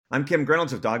I'm Kim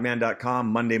Reynolds of Dogman.com.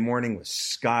 Monday morning with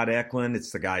Scott Eklund.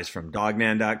 It's the guys from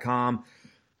Dogman.com.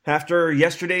 After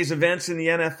yesterday's events in the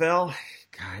NFL,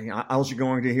 all you're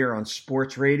going to hear on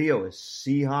sports radio is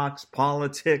Seahawks,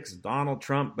 politics, Donald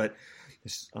Trump, but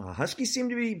Huskies seem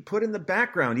to be put in the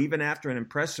background even after an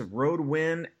impressive road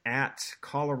win at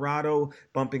Colorado,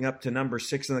 bumping up to number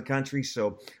 6 in the country.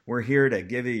 So we're here to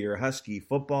give you your Husky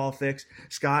football fix.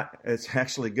 Scott, it's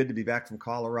actually good to be back from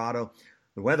Colorado.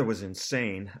 The weather was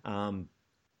insane.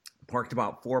 Parked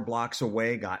about 4 blocks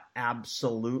away, got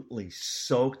absolutely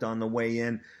soaked on the way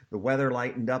in. The weather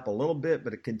lightened up a little bit,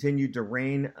 but it continued to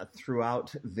rain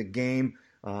throughout the game.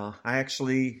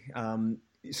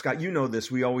 Scott, you know this.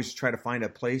 We always try to find a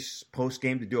place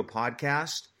post-game to do a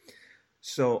podcast.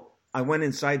 So I went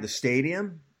inside the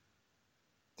stadium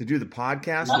to do the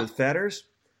podcast with Fetters.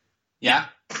 Yeah.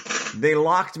 They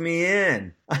locked me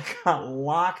in. I got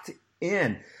locked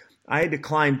in. I had to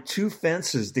climb 2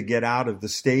 fences to get out of the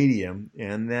stadium,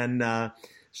 and then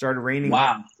started raining.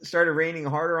 Wow. Started raining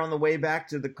harder on the way back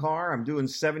to the car. I'm doing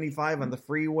 75 on the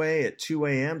freeway at 2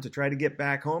 a.m. to try to get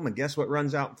back home, and guess what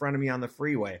runs out in front of me on the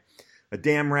freeway? A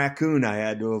damn raccoon I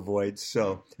had to avoid.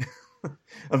 So,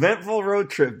 eventful road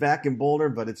trip back in Boulder,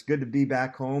 but it's good to be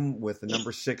back home with the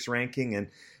number 6 ranking.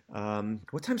 And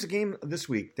what time's the game this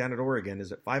week down at Oregon?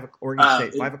 Is it Oregon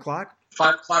State, 5 o'clock?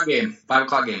 5 o'clock game. 5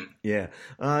 o'clock game. Yeah.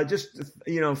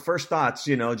 First thoughts,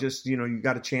 you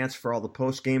got a chance for all the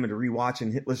post game and to rewatch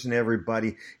and listen to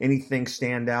everybody. Anything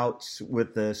stand out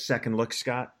with the second look,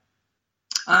 Scott?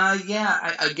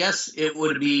 I guess it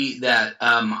would be that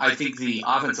I think the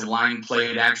offensive line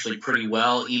played actually pretty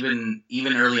well, even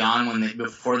early on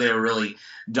before they were really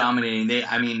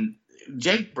dominating.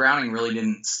 Jake Browning really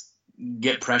didn't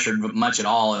get pressured much at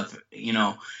all,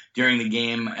 during the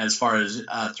game as far as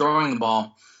throwing the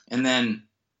ball. And then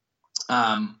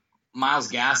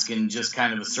Myles Gaskin just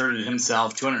kind of asserted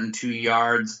himself, 202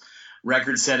 yards,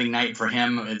 record-setting night for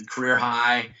him, career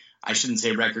high. I shouldn't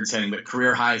say record-setting, but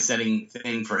career-high setting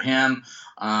thing for him.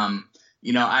 I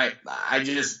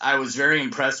was very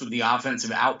impressed with the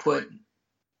offensive output.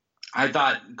 I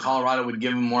thought Colorado would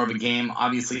give him more of a game.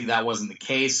 Obviously, that wasn't the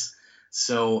case.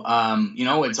 So,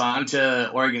 it's on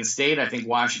to Oregon State. I think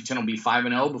Washington will be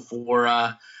 5-0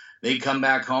 before they come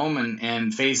back home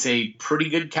and face a pretty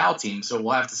good Cal team. So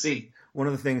we'll have to see. One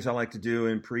of the things I like to do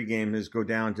in pregame is go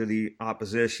down to the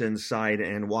opposition side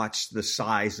and watch the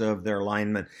size of their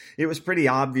linemen. It was pretty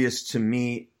obvious to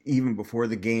me, even before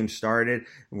the game started,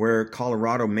 where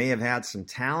Colorado may have had some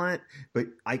talent, but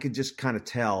I could just kind of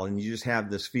tell, and you just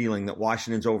have this feeling that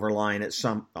Washington's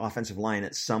offensive line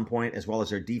at some point, as well as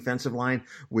their defensive line,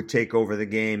 would take over the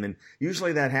game. And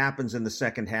usually that happens in the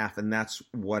second half, and that's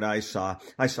what I saw.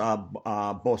 I saw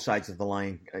both sides of the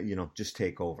line, just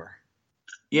take over.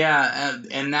 Yeah,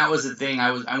 and that was the thing.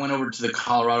 I went over to the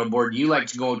Colorado board. You like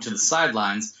to go to the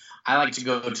sidelines. I like to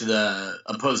go to the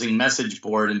opposing message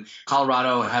board, and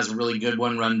Colorado has a really good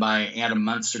one run by Adam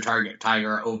Munster, Target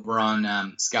Tiger, over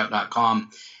on Scout.com.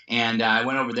 And I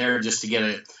went over there just to get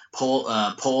a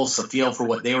pulse, a feel for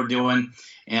what they were doing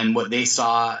and what they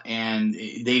saw. And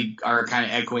they are kind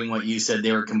of echoing what you said.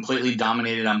 They were completely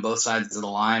dominated on both sides of the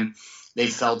line. They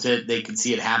felt it. They could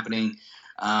see it happening.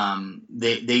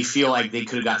 They feel like they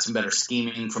could have got some better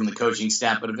scheming from the coaching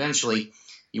staff, but eventually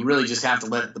you really just have to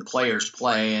let the players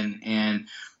play. And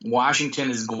Washington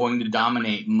is going to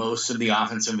dominate most of the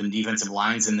offensive and defensive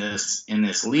lines in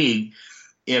this league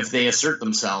if they assert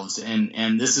themselves.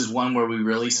 And this is one where we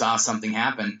really saw something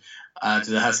happen to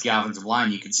the Husky offensive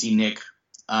line. You could see Nick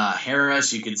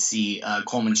Harris, you could see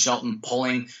Coleman Shelton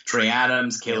pulling, Trey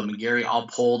Adams, Caleb McGarry all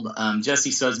pulled. Jesse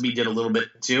Sosby did a little bit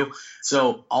too.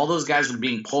 So all those guys were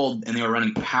being pulled, and they were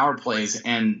running power plays,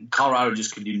 and Colorado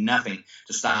just could do nothing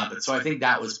to stop it. So I think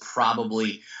that was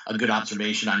probably a good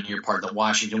observation on your part, that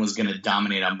Washington was going to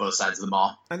dominate on both sides of the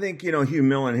ball. I think, Hugh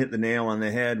Millen hit the nail on the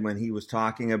head when he was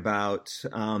talking about,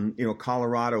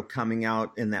 Colorado coming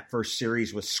out in that first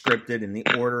series was scripted, and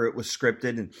the order it was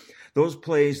scripted, and those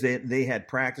plays they had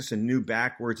practiced and knew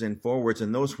backwards and forwards,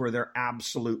 and those were their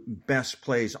absolute best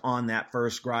plays on that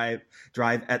first drive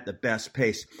at the best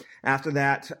pace. After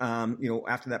that,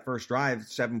 after that first drive,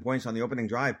 7 points on the opening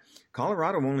drive,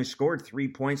 Colorado only scored 3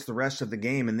 points the rest of the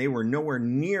game, and they were nowhere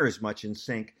near as much in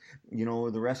sync,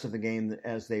 the rest of the game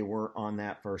as they were on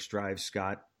that first drive,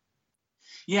 Scott.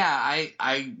 Yeah,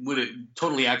 I would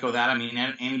totally echo that. I mean,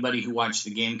 anybody who watched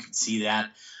the game could see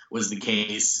that was the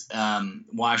case.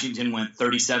 Washington went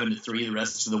 37-3 the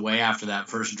rest of the way after that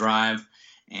first drive.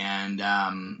 And,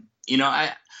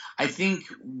 I think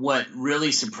what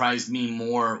really surprised me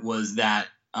more was that,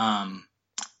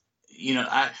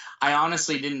 I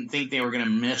honestly didn't think they were going to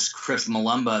miss Chris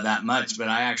Malumba that much, but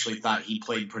I actually thought he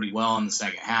played pretty well in the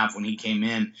second half when he came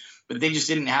in. But they just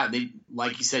didn't have,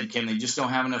 like you said, Ken, they just don't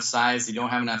have enough size. They don't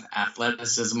have enough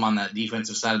athleticism on that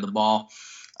defensive side of the ball.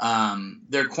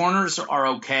 Their corners are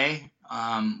okay.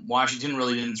 Washington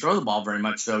really didn't throw the ball very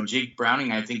much, though. Jake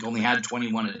Browning, I think, only had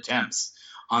 21 attempts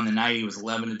on the night. He was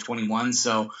 11 to 21.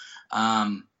 So,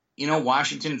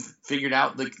 Washington figured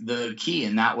out the key,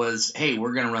 and that was, hey,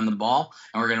 we're going to run the ball,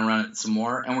 and we're going to run it some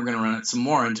more, and we're going to run it some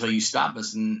more until you stop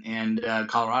us. And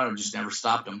Colorado just never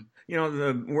stopped them.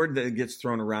 The word that gets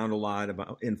thrown around a lot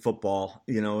about in football,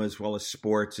 as well as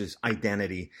sports, is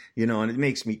identity, and it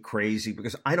makes me crazy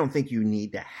because I don't think you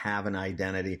need to have an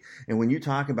identity. And when you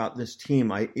talk about this team,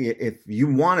 if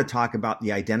you want to talk about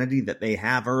the identity that they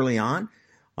have early on,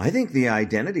 I think the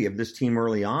identity of this team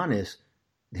early on is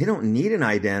they don't need an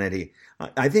identity.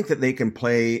 I think that they can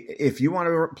play, if you want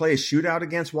to play a shootout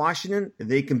against Washington,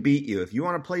 they can beat you. If you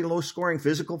want to play low-scoring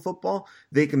physical football,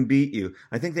 they can beat you.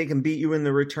 I think they can beat you in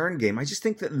the return game. I just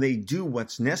think that they do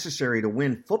what's necessary to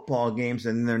win football games,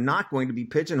 and they're not going to be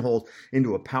pigeonholed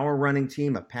into a power running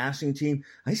team, a passing team.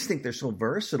 I just think they're so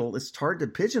versatile, it's hard to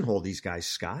pigeonhole these guys,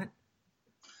 Scott.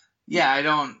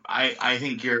 Yeah, I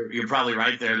think you're probably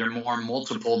right there. They're more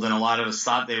multiple than a lot of us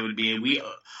thought they would be.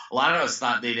 A lot of us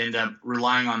thought they'd end up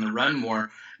relying on the run more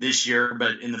this year,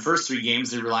 but in the first 3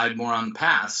 games they relied more on the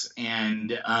pass,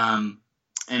 and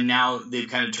now they've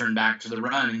kind of turned back to the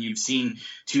run. And you've seen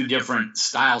 2 different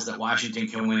styles that Washington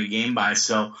can win a game by.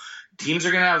 So teams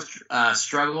are going to have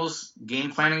struggles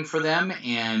game planning for them,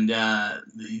 and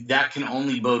that can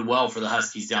only bode well for the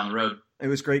Huskies down the road. It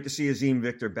was great to see Azeem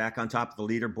Victor back on top of the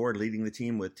leaderboard, leading the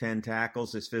team with 10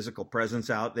 tackles, his physical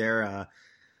presence out there.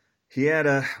 He had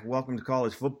a welcome to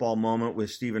college football moment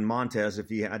with Steven Montez if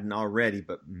he hadn't already.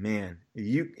 But, man,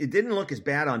 it didn't look as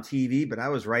bad on TV, but I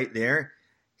was right there.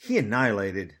 He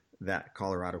annihilated that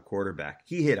Colorado quarterback.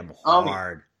 He hit him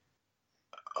hard.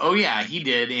 Oh yeah, he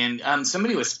did. And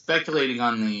somebody was speculating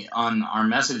on our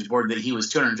message board that he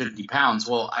was 250 pounds.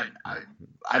 Well,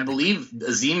 I believe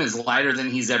Azeem is lighter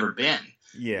than he's ever been,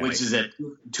 which is at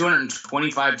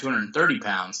 225, 230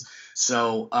 pounds.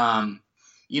 So,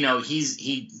 you're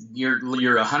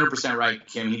 100% right,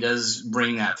 Kim. He does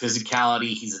bring that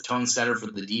physicality. He's a tone setter for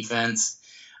the defense.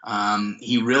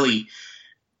 He really,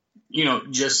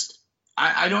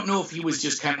 I don't know if he was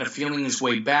just kind of feeling his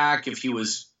way back, if he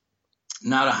was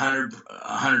not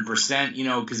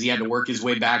 100%, because he had to work his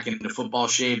way back into football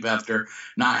shape after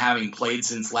not having played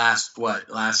since last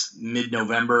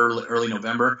mid-November, early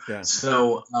November. Yeah.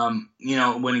 So,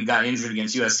 when he got injured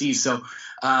against USC. So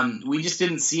we just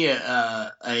didn't see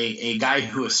a guy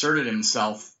who asserted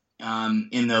himself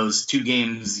in those 2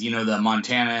 games, the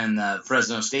Montana and the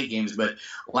Fresno State games. But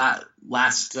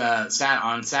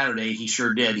on Saturday, he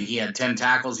sure did. He had 10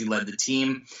 tackles. He led the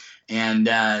team. And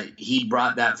he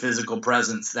brought that physical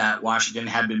presence that Washington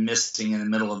had been missing in the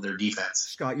middle of their defense.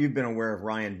 Scott, you've been aware of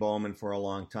Ryan Bowman for a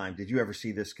long time. Did you ever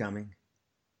see this coming?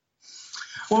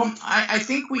 Well, I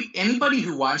think anybody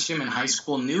who watched him in high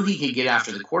school knew he could get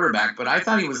after the quarterback, but I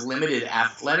thought he was limited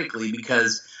athletically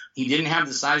because he didn't have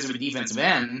the size of a defensive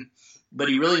end, but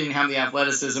he really didn't have the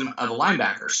athleticism of a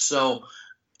linebacker. So,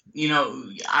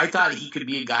 I thought he could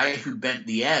be a guy who bent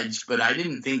the edge, but I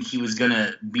didn't think he was going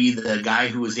to be the guy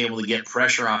who was able to get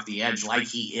pressure off the edge like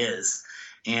he is.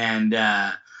 And,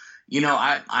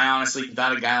 I honestly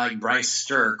thought a guy like Bryce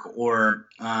Stirk or,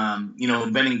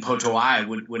 Benning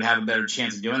Potoai would have a better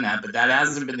chance of doing that, but that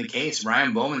hasn't been the case.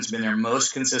 Ryan Bowman's been their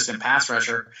most consistent pass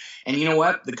rusher. And you know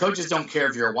what? The coaches don't care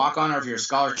if you're a walk-on or if you're a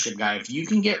scholarship guy. If you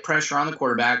can get pressure on the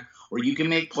quarterback or you can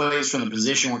make plays from the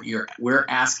position where we're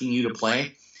asking you to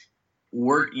play,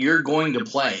 you're going to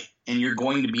play, and you're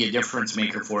going to be a difference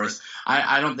maker for us.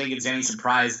 I don't think it's any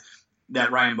surprise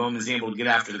that Ryan Bowman is able to get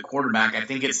after the quarterback. I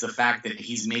think it's the fact that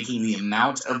he's making the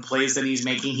amount of plays that he's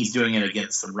making. He's doing it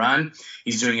against the run.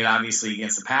 He's doing it, obviously,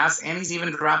 against the pass, and he's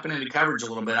even dropping into coverage a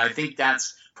little bit. I think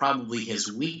that's probably his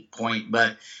weak point.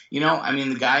 But,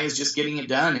 the guy is just getting it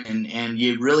done, and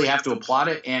you really have to applaud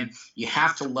it, and you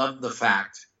have to love the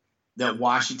fact that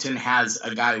Washington has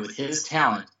a guy with his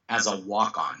talent as a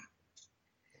walk-on.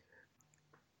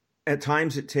 At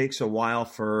times it takes a while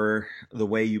for the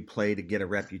way you play to get a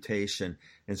reputation,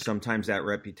 and sometimes that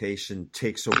reputation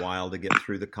takes a while to get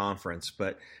through the conference.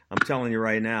 But I'm telling you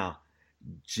right now,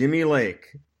 Jimmy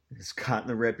Lake has gotten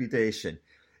the reputation.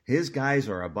 His guys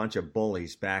are a bunch of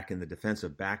bullies back in the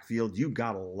defensive backfield. You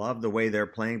got to love the way they're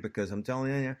playing because I'm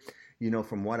telling you,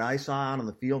 from what I saw out on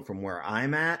the field from where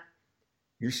I'm at,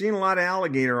 You're seeing a lot of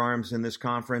alligator arms in this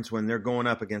conference when they're going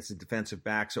up against the defensive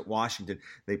backs at Washington.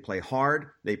 They play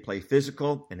hard, they play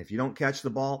physical, and if you don't catch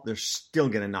the ball, they're still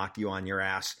going to knock you on your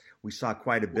ass. We saw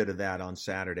quite a bit of that on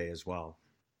Saturday as well.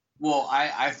 Well,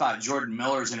 I thought Jordan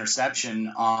Miller's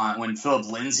interception on when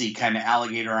Philip Lindsay kind of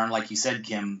alligator armed, like you said,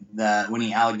 Kim, when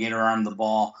he alligator armed the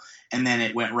ball and then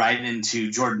it went right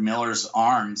into Jordan Miller's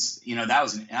arms. That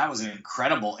was an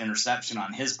incredible interception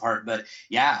on his part. But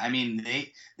yeah, I mean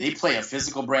they play a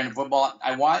physical brand of football.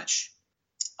 I watched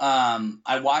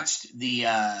the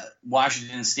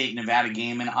Washington State Nevada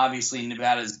game, and obviously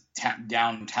Nevada's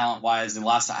down talent wise. They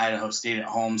lost to Idaho State at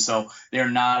home, so they're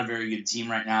not a very good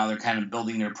team right now. They're kind of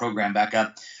building their program back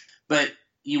up. But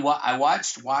I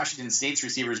watched Washington State's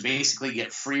receivers basically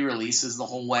get free releases the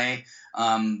whole way.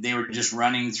 They were just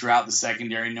running throughout the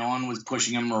secondary. No one was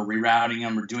pushing them or rerouting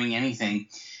them or doing anything.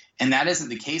 And that isn't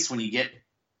the case when you get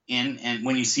in and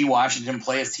when you see Washington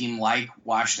play a team like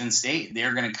Washington State.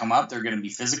 They're going to come up. They're going to be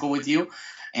physical with you.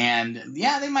 And,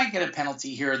 yeah, they might get a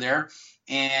penalty here or there.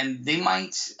 And they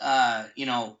might,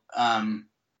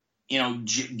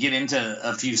 get into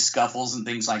a few scuffles and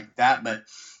things like that. But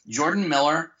Jordan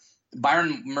Miller,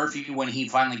 Byron Murphy, when he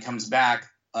finally comes back,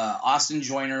 Austin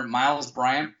Joyner, Miles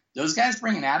Bryant, those guys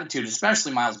bring an attitude,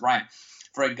 especially Miles Bryant.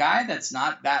 For a guy that's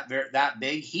not that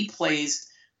big, he plays.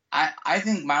 I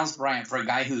think Miles Bryant, for a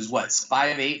guy who's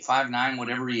 5'8", 5'9",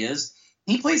 whatever he is,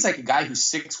 he plays like a guy who's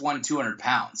 6'1", 200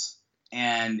 pounds.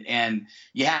 And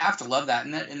you have to love that.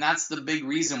 And that's the big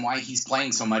reason why he's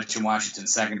playing so much in Washington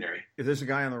secondary. If there's a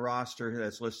guy on the roster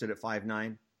that's listed at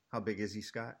 5'9", how big is he,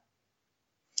 Scott?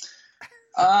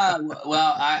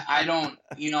 Well, I don't,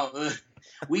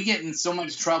 we get in so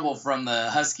much trouble from the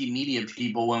Husky media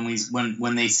people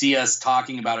when they see us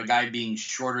talking about a guy being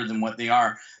shorter than what they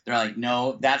are. They're like,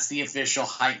 no, that's the official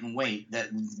height and weight that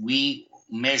we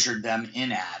measured them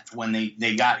in at when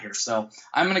they got here. So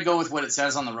I'm going to go with what it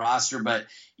says on the roster, but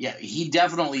yeah, he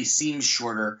definitely seems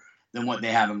shorter than what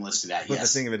they have him listed at. But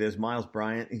yes. The thing of it is, Miles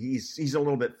Bryant, he's a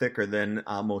little bit thicker than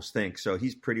most think, so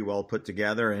he's pretty well put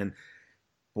together. And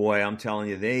boy, I'm telling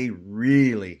you, they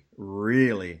really,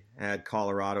 really had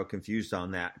Colorado confused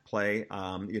on that play.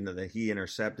 That he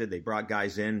intercepted. They brought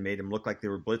guys in, made them look like they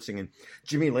were blitzing. And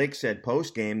Jimmy Lake said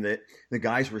post game that the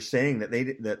guys were saying that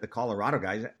the Colorado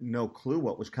guys had no clue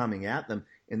what was coming at them,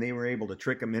 and they were able to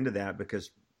trick them into that because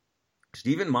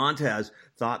Steven Montez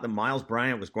thought that Miles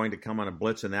Bryant was going to come on a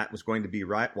blitz and that was going to be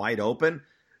wide open.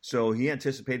 So he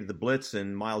anticipated the blitz,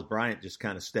 and Miles Bryant just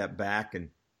kind of stepped back, and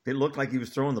it looked like he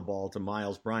was throwing the ball to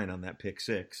Miles Bryant on that pick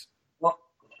six.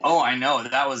 Oh, I know.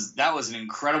 That was an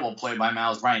incredible play by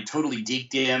Miles Bryant. Totally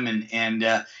deked him,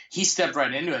 and he stepped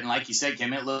right into it. And like you said,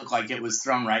 Kim, it looked like it was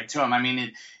thrown right to him. I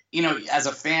mean, as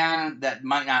a fan that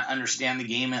might not understand the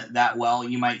game that well,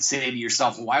 you might say to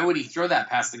yourself, why would he throw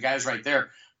that past the guy's right there?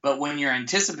 But when you're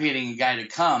anticipating a guy to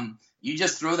come, you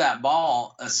just throw that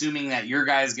ball, assuming that your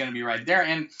guy is going to be right there.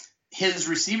 And his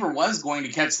receiver was going to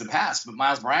catch the pass, but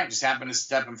Miles Bryant just happened to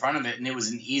step in front of it, and it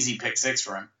was an easy pick six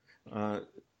for him.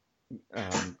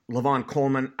 Lavon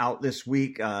Coleman out this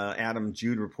week. Adam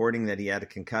Jude reporting that he had a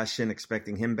concussion,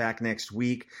 expecting him back next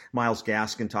week. Myles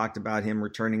Gaskin talked about him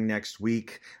returning next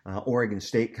week. Oregon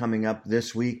State coming up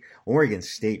this week. Oregon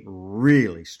State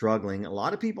really struggling. A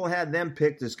lot of people had them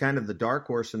picked as kind of the dark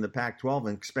horse in the Pac-12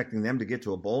 and expecting them to get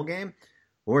to a bowl game.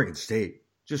 Oregon State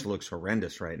just looks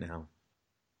horrendous right now.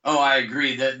 Oh, I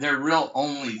agree. Their real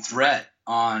only threat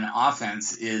on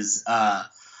offense is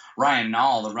Ryan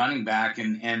Nall, the running back,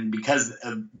 and because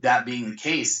of that being the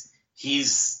case,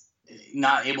 he's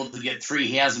not able to get free.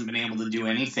 He hasn't been able to do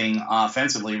anything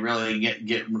offensively, really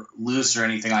get loose or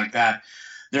anything like that.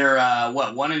 They're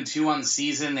 1-2 on the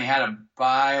season. They had a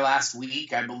bye last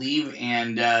week, I believe,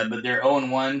 and but they're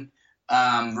 0-1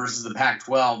 versus the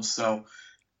Pac-12. So,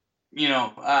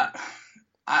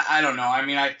 I don't know. I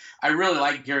mean, I really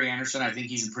like Gary Anderson. I think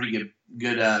he's a pretty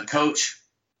good coach.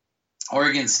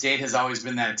 Oregon State has always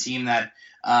been that team that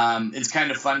it's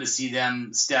kind of fun to see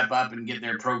them step up and get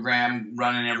their program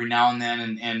running every now and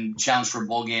then and challenge for a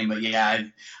bowl game. But, yeah,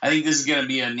 I think this is going to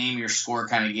be a name-your-score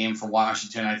kind of game for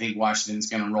Washington. I think Washington's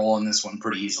going to roll in this one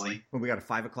pretty easily. Well, we got a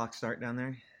 5 o'clock start down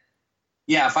there?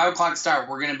 Yeah, 5 o'clock start.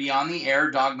 We're going to be on the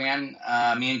air, Dogman,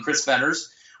 me and Chris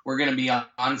Fetters. We're going to be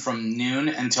on from noon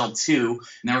until 2, and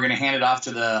then we're going to hand it off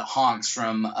to the Honks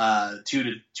from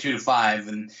 2 to 5.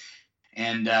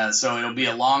 And so it'll be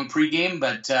a long pregame,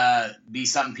 but be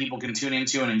something people can tune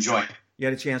into and enjoy. You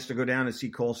had a chance to go down and see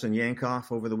Colson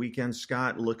Yankoff over the weekend,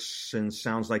 Scott. Looks and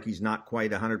sounds like he's not quite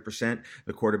 100%,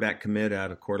 the quarterback commit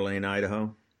out of Coeur d'Alene,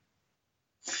 Idaho.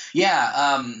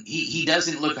 Yeah, he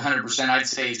doesn't look 100%. I'd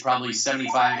say he's probably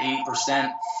 75,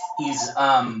 80%.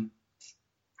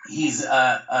 He's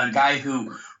a guy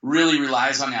who really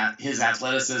relies on his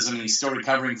athleticism, and he's still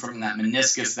recovering from that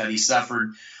meniscus that he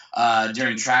suffered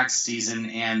during track season.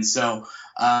 And so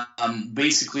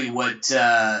basically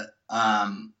I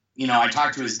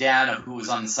talked to his dad who was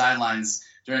on the sidelines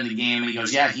during the game, and he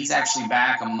goes, yeah, he's actually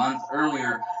back a month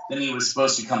earlier than he was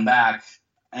supposed to come back.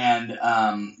 And,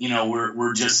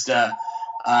 we're just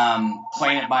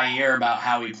playing it by ear about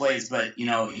how he plays. But,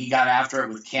 he got after it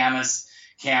with Camas.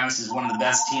 Camas is one of the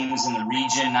best teams in the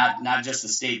region, not just the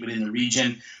state, but in the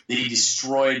region. They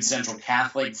destroyed Central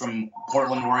Catholic from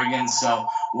Portland, Oregon. So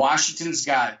Washington's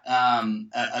got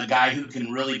a guy who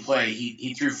can really play.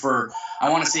 He threw for, I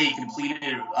want to say he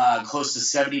completed close to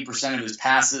 70% of his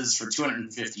passes for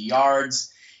 250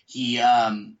 yards. He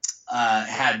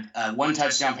had one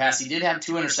touchdown pass. He did have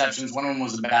 2 interceptions. One of them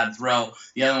was a bad throw.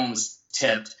 The other one was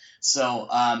tipped. So,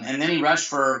 and then he rushed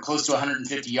for close to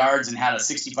 150 yards and had a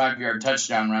 65-yard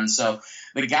touchdown run. So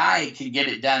the guy can get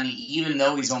it done even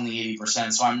though he's only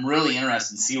 80%. So I'm really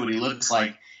interested to see what he looks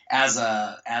like as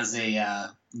a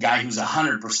guy who's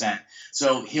 100%.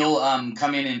 So he'll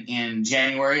come in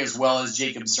January as well as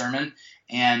Jacob Sermon.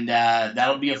 And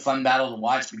that'll be a fun battle to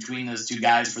watch between those two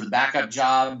guys for the backup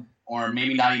job, or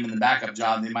maybe not even the backup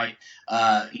job. They might,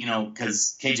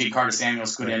 because KJ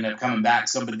Carter-Samuels could end up coming back.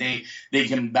 So, but they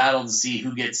can battle to see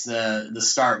who gets the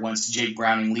start once Jake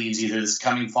Browning leaves, either this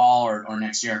coming fall or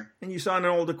next year. And you saw an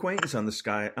old acquaintance on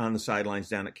the sidelines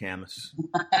down at Camas.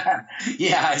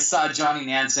 Yeah, I saw Johnny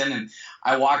Nansen, and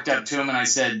I walked up to him and I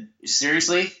said,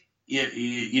 "Seriously,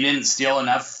 you didn't steal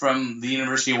enough from the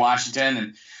University of Washington?"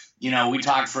 And we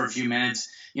talked for a few minutes.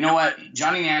 You know what?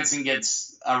 Johnny Nansen gets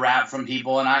a rap from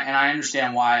people, and I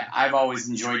understand why. I've always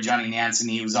enjoyed Johnny Nansen.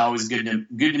 He was always good to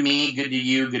me, good to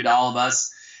you, good to all of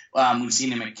us. We've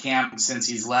seen him at camp since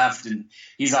he's left, and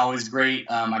he's always great.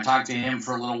 I talked to him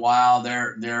for a little while.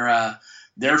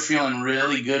 They're feeling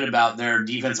really good about their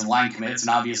defensive line commits, and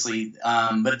obviously,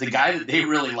 but the guy that they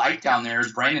really like down there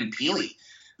is Brandon Peely,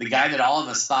 the guy that all of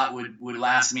us thought would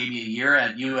last maybe a year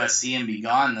at USC and be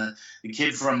gone. The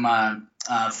kid from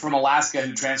Alaska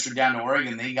who transferred down to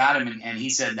Oregon, they got him, and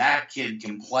he said that kid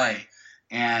can play,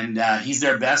 and he's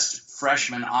their best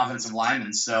freshman offensive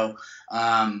lineman. So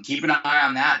keep an eye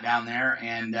on that down there.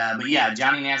 And but yeah,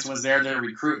 Johnny Nansen was there. They're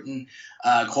recruiting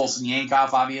Colson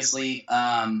Yankoff. Obviously,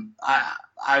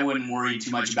 I wouldn't worry too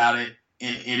much about it.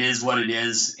 It is what it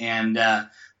is, and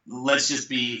let's just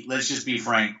be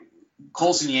frank.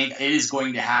 Colson Yankoff, it is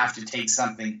going to have to take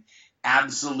something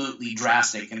absolutely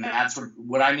drastic, and that's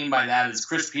what I mean by that is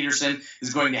Chris Peterson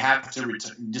is going to have to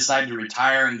decide to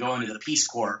retire and go into the Peace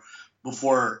Corps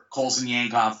before Colson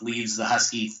Yankoff leaves the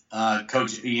Husky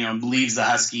leaves the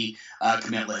Husky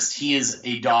commit list. He is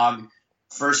a dog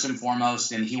first and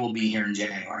foremost, and he will be here in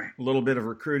January. A little bit of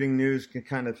recruiting news,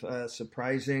 kind of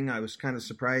surprising. I was kind of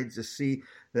surprised to see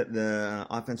that the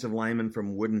offensive lineman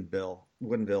from Woodinville,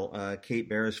 Kate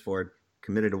Beresford,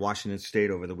 committed to Washington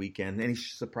State over the weekend. Any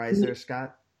surprise there,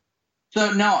 Scott?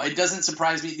 So, no, it doesn't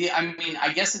surprise me. I mean,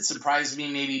 I guess it surprised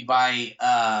me maybe by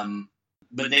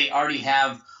but they already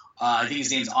have, I think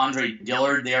his name's Andre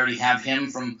Dillard. They already have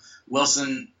him from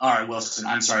Woodinville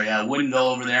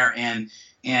over there. And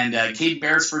Kate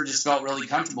Beresford just felt really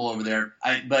comfortable over there.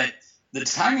 But the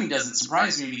timing doesn't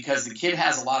surprise me because the kid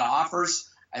has a lot of offers.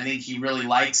 I think he really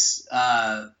likes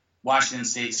Washington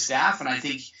State staff, and I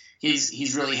think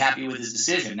he's really happy with his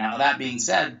decision. Now, that being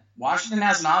said, Washington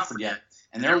hasn't offered yet,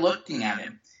 and they're looking at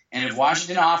him. And if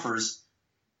Washington offers,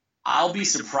 I'll be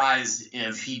surprised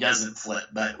if he doesn't flip.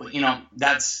 But,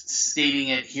 that's stating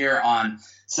it here on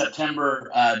September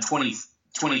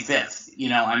 25th.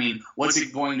 I mean, what's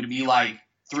it going to be like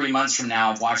 3 months from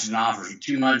now if Washington offers, or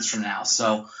 2 months from now?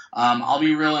 So I'll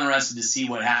be real interested to see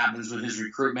what happens with his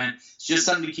recruitment. It's just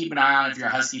something to keep an eye on if you're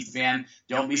a Husky fan.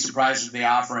 Don't be surprised if they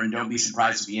offer, and don't be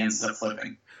surprised if he ends up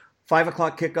flipping. 5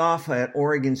 o'clock kickoff at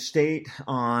Oregon State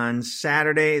on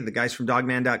Saturday. The guys from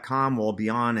Dogman.com will be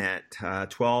on at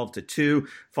 12 to 2,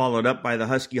 followed up by the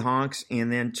Husky Honks. And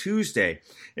then Tuesday,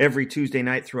 every Tuesday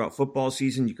night throughout football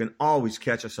season, you can always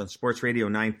catch us on Sports Radio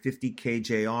 950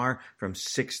 KJR from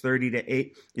 6:30 to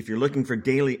 8. If you're looking for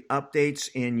daily updates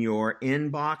in your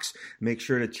inbox, make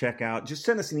sure to check out, just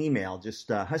send us an email, just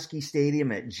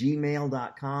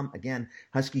huskystadium@gmail.com. Again,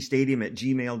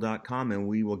 huskystadium@gmail.com, and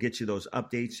we will get you those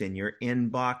updates in your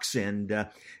inbox, and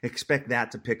expect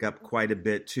that to pick up quite a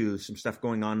bit too. Some stuff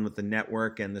going on with the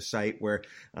network and the site where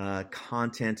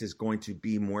content is going to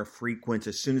be more frequent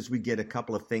as soon as we get a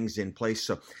couple of things in place.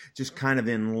 So just kind of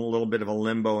in a little bit of a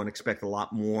limbo, and expect a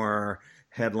lot more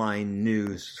headline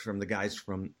news from the guys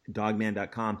from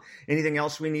Dogman.com. Anything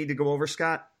else we need to go over,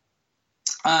 Scott?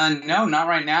 No, not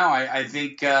right now. I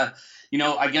think, I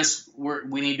guess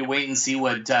we need to wait and see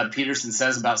what Peterson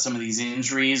says about some of these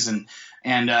injuries. And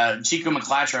Chico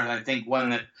McClatcher, I think one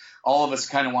that all of us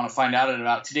kind of want to find out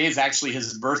about. Today is actually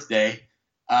his birthday.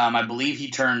 I believe he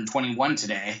turned 21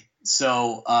 today.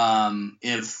 So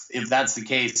if that's the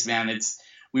case, man,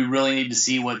 we really need to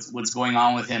see what's going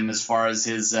on with him as far as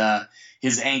his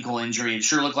ankle injury. It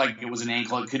sure looked like it was an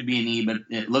ankle. It could be a knee, but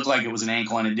it looked like it was an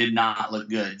ankle, and it did not look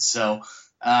good. So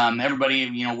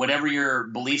everybody, whatever your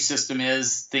belief system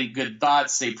is, think good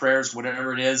thoughts, say prayers,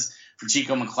 whatever it is for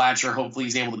Chico McClatcher. Hopefully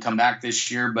he's able to come back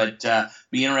this year, but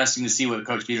be interesting to see what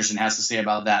Coach Peterson has to say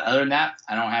about that. Other than that,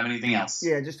 I don't have anything else.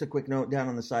 Yeah, just a quick note down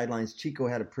on the sidelines. Chico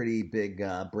had a pretty big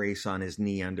brace on his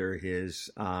knee under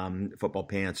his football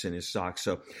pants and his socks.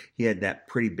 So he had that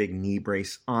pretty big knee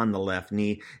brace on the left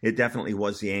knee. It definitely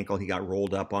was the ankle he got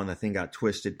rolled up on. The thing got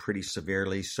twisted pretty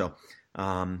severely. So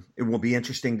it will be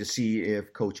interesting to see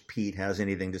if Coach Pete has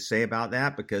anything to say about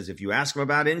that, because if you ask him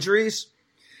about injuries,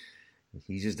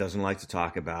 he just doesn't like to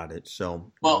talk about it.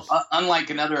 So, well, unlike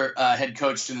another head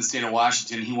coach in the state of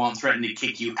Washington, he won't threaten to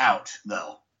kick you out,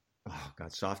 though. Oh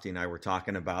God, Softy and I were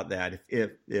talking about that.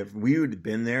 If we would have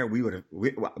been there,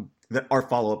 our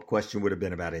follow-up question would have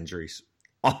been about injuries.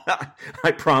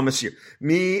 I promise you.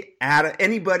 Me, Adam,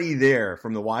 anybody there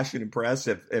from the Washington Press,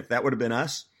 if that would have been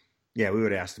us, yeah, we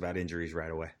would have asked about injuries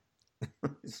right away.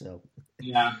 So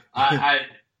yeah, I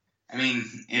mean,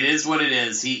 it is what it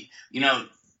is.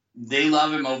 They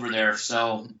love him over there,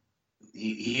 so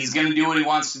he's going to do what he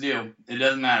wants to do. It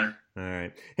doesn't matter. All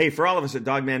right. Hey, for all of us at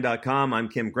Dogman.com, I'm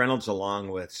Kim Reynolds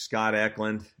along with Scott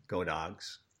Eklund. Go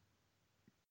Dogs.